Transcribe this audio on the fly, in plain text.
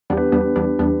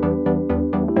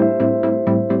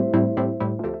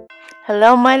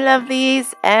Hello my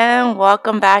lovelies, and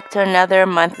welcome back to another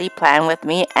monthly plan with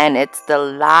me, and it's the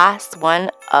last one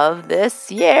of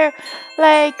this year.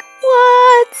 Like,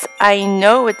 what? I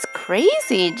know, it's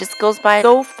crazy. It just goes by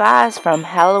so fast, from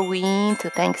Halloween to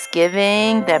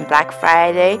Thanksgiving, then Black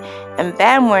Friday, and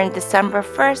bam, we're in December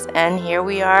 1st, and here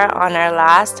we are on our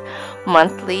last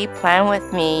monthly plan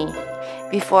with me.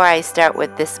 Before I start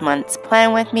with this month's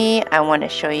plan with me, I want to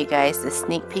show you guys the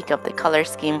sneak peek of the color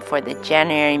scheme for the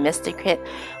January Mystery Kit,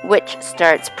 which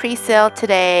starts pre-sale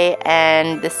today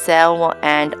and the sale will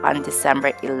end on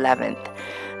December 11th.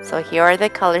 So here are the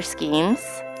color schemes.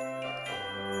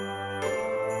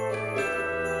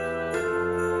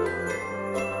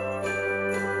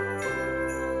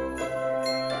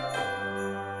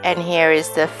 And here is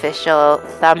the official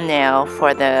thumbnail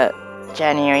for the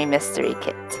January Mystery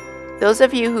Kit. Those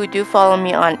of you who do follow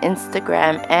me on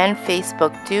Instagram and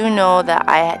Facebook do know that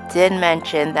I did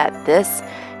mention that this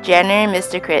January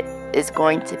Mystery Kit is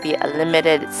going to be a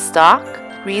limited stock.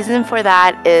 Reason for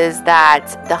that is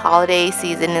that the holiday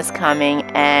season is coming,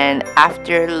 and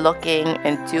after looking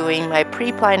and doing my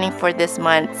pre-planning for this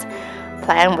month's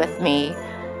plan with me,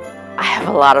 I have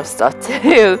a lot of stuff to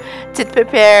do to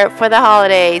prepare for the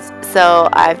holidays, so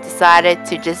I've decided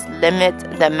to just limit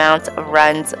the amount of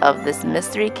runs of this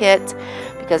mystery kit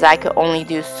because I could only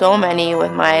do so many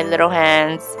with my little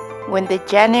hands. When the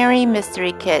January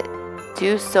mystery kit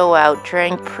do sell out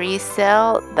during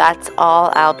pre-sale, that's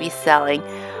all I'll be selling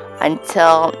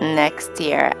until next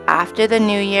year. After the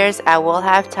New Year's, I will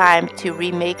have time to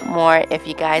remake more if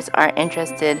you guys are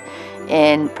interested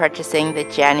in purchasing the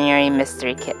January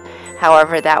mystery kit.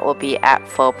 However, that will be at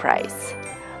full price.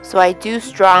 So I do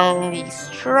strongly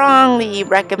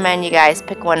recommend you guys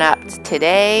pick one up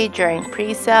today during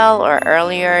pre-sale or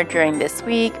earlier during this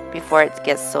week before it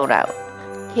gets sold out.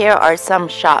 Here are some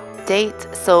shop dates.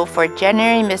 So for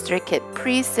January mystery kit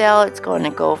pre-sale, it's going to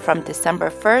go from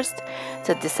December 1st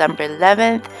to December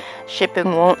 11th.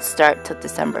 Shipping won't start till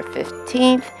December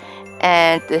 15th,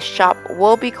 and the shop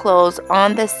will be closed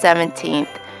on the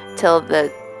 17th till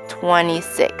the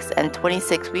 26th, and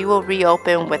 26th we will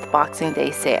reopen with Boxing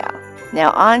Day sale.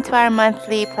 Now on to our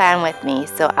monthly plan with me.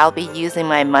 So I'll be using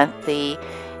my monthly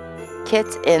kit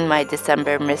in my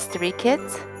December mystery kit.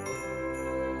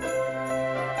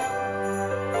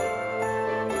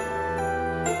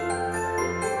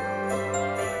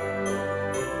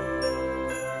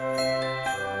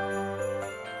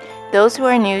 Those who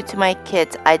are new to my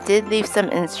kit, I did leave some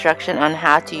instruction on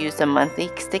how to use the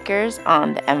monthly stickers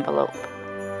on the envelope.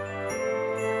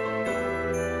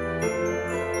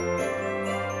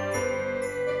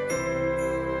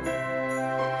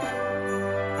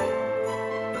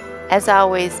 As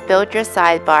always, build your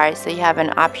sidebar, so you have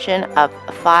an option of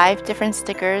 5 different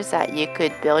stickers that you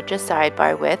could build your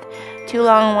sidebar with, 2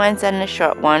 long ones and a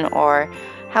short one, or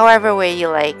however way you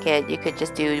like it. You could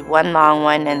just do 1 long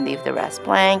one and leave the rest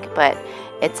blank, but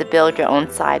it's a build your own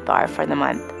sidebar for the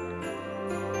month.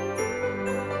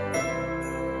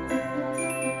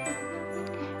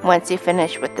 Once you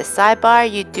finish with the sidebar,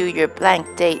 you do your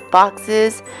blank date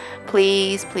boxes.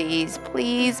 Please, please,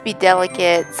 please be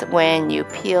delicate when you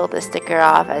peel the sticker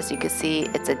off. As you can see,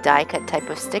 it's a die cut type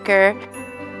of sticker.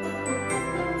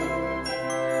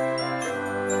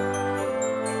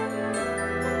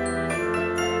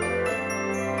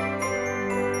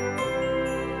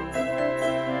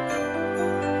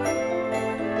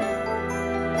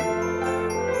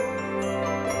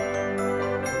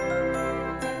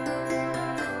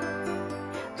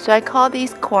 So I call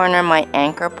these corner my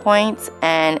anchor points,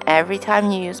 and every time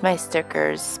you use my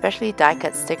stickers, especially die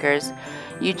cut stickers,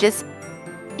 you just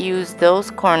use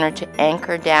those corners to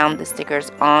anchor down the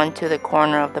stickers onto the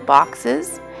corner of the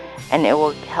boxes, and it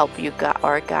will help you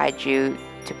guide you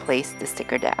to place the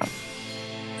sticker down.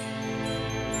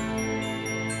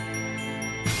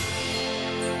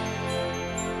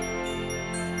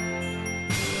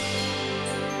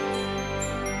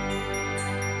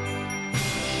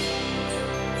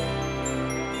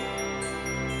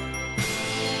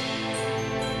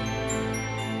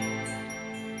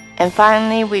 And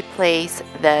finally, we place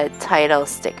the title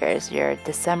stickers, your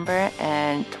December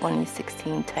and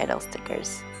 2016 title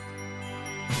stickers.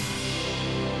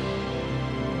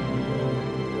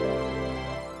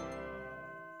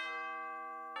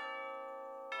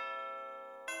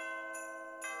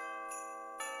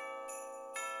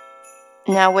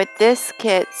 Now with this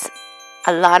kit,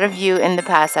 a lot of you in the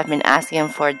past have been asking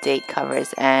for date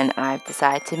covers, and I've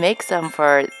decided to make some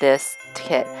for this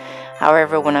kit.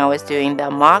 However, when I was doing the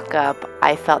mock-up,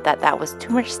 I felt that that was too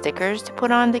much stickers to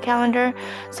put on the calendar.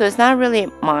 So it's not really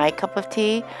my cup of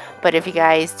tea. But if you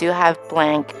guys do have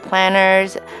blank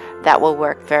planners, that will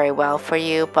work very well for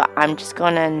you, but I'm just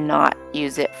gonna not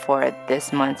use it for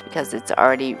this month because it's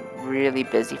already really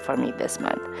busy for me this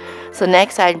month. So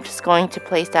next, I'm just going to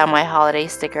place down my holiday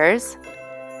stickers.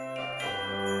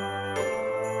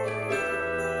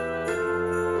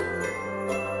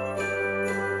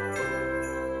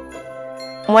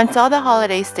 Once all the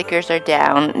holiday stickers are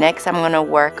down, next I'm going to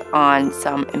work on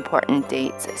some important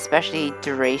dates, especially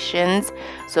durations.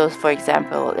 So for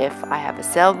example, if I have a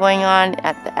sale going on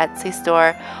at the Etsy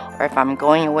store, or if I'm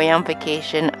going away on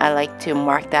vacation, I like to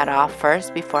mark that off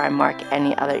first before I mark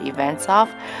any other events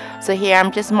off. So here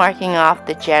I'm just marking off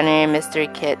the January mystery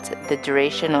kit, the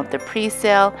duration of the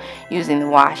pre-sale, using the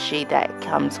washi that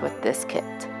comes with this kit.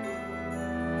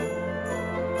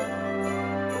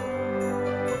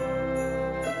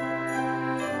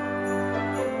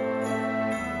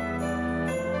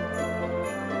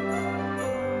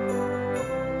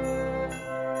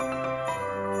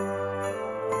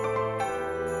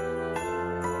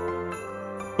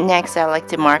 Next, I like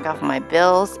to mark off my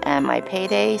bills and my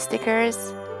payday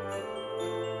stickers.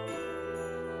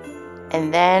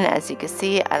 And then, as you can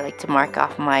see, I like to mark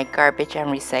off my garbage and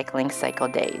recycling cycle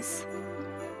days.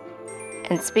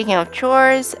 And speaking of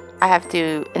chores, I have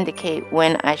to indicate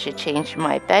when I should change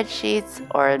my bed sheets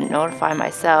or notify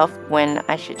myself when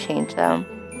I should change them.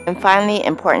 And finally,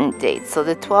 important dates. So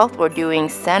the 12th, we're doing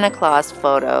Santa Claus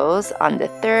photos. On the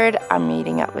 3rd, I'm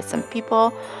meeting up with some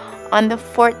people. On the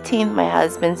 14th, my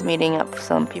husband's meeting up with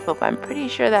some people, but I'm pretty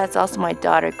sure that's also my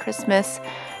daughter's Christmas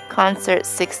concert.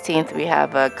 16th, we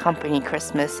have a company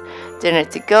Christmas dinner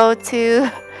to go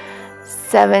to.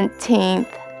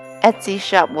 17th, Etsy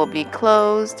shop will be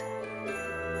closed.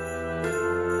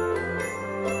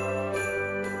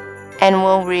 And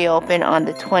we'll reopen on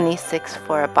the 26th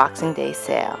for a Boxing Day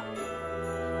sale.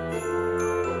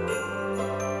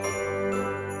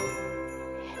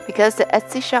 Because the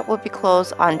Etsy shop will be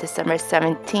closed on December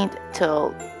 17th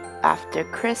till after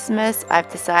Christmas,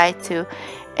 I've decided to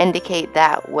indicate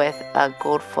that with a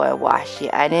gold foil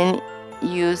washi. I didn't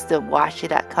use the washi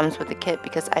that comes with the kit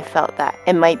because I felt that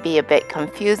it might be a bit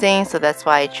confusing, so that's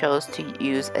why I chose to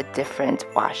use a different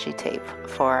washi tape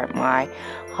for my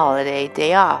holiday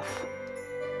day off.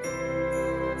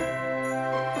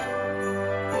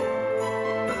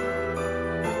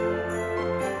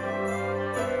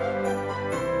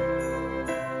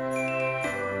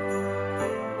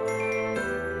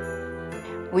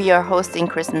 We are hosting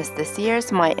Christmas this year,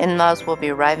 so my in-laws will be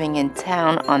arriving in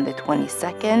town on the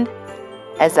 22nd.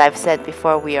 As I've said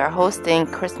before, we are hosting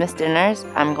Christmas dinners.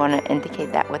 I'm going to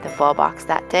indicate that with a full box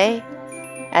that day.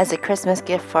 As a Christmas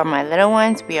gift for my little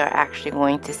ones, we are actually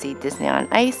going to see Disney on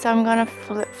Ice, so I'm going to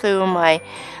flip through my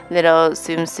little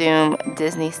Tsum Tsum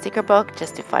Disney sticker book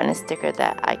just to find a sticker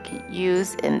that I could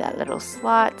use in that little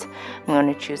slot. I'm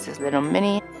going to choose this little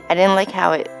mini. I didn't like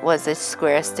how it was a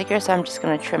square sticker, so I'm just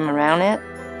going to trim around it.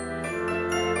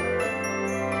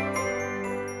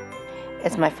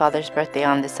 It's my father's birthday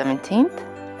on the 17th.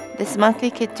 This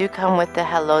monthly kit do come with the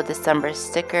Hello December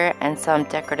sticker and some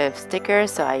decorative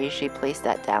stickers, so I usually place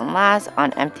that down last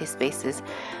on empty spaces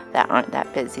that aren't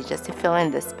that busy, just to fill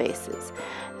in the spaces.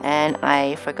 And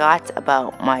I forgot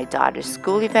about my daughter's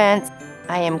school events.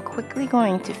 I am quickly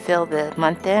going to fill the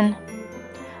month in.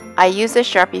 I use a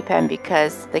Sharpie pen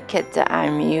because the kit that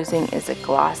I'm using is a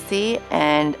glossy,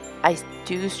 and I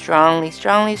do strongly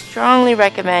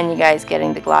recommend you guys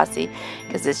getting the glossy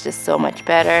because it's just so much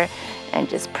better and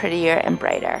just prettier and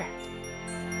brighter.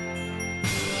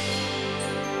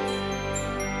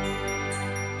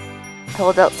 I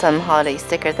pulled out some holiday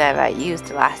stickers that I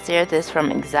used last year. This from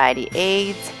Anxiety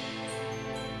AIDS.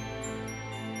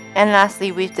 And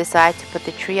lastly, we've decided to put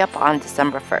the tree up on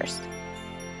December 1st.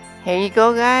 Here you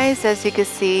go, guys. As you can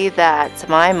see that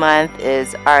my month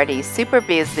is already super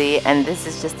busy, and this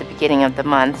is just the beginning of the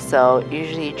month. So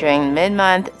usually during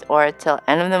mid-month or till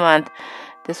end of the month,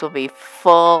 this will be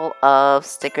full of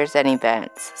stickers and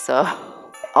events. So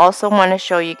also want to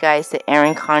show you guys the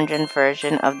Erin Condren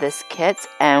version of this kit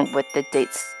and with the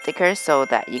date stickers so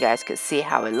that you guys could see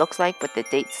how it looks like with the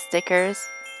date stickers.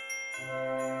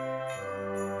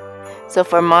 So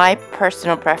for my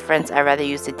personal preference, I'd rather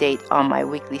use the date on my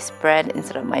weekly spread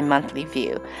instead of my monthly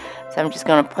view. So I'm just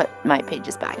going to put my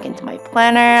pages back into my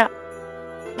planner.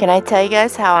 Can I tell you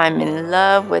guys how I'm in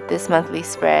love with this monthly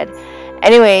spread?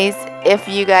 Anyways, if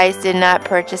you guys did not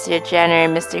purchase your January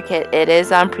mystery kit, it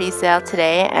is on pre-sale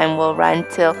today and will run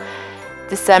till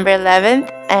December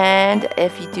 11th. And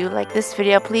if you do like this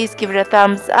video, please give it a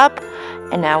thumbs up.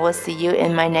 And I will see you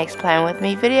in my next Plan With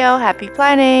Me video. Happy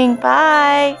planning!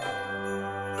 Bye!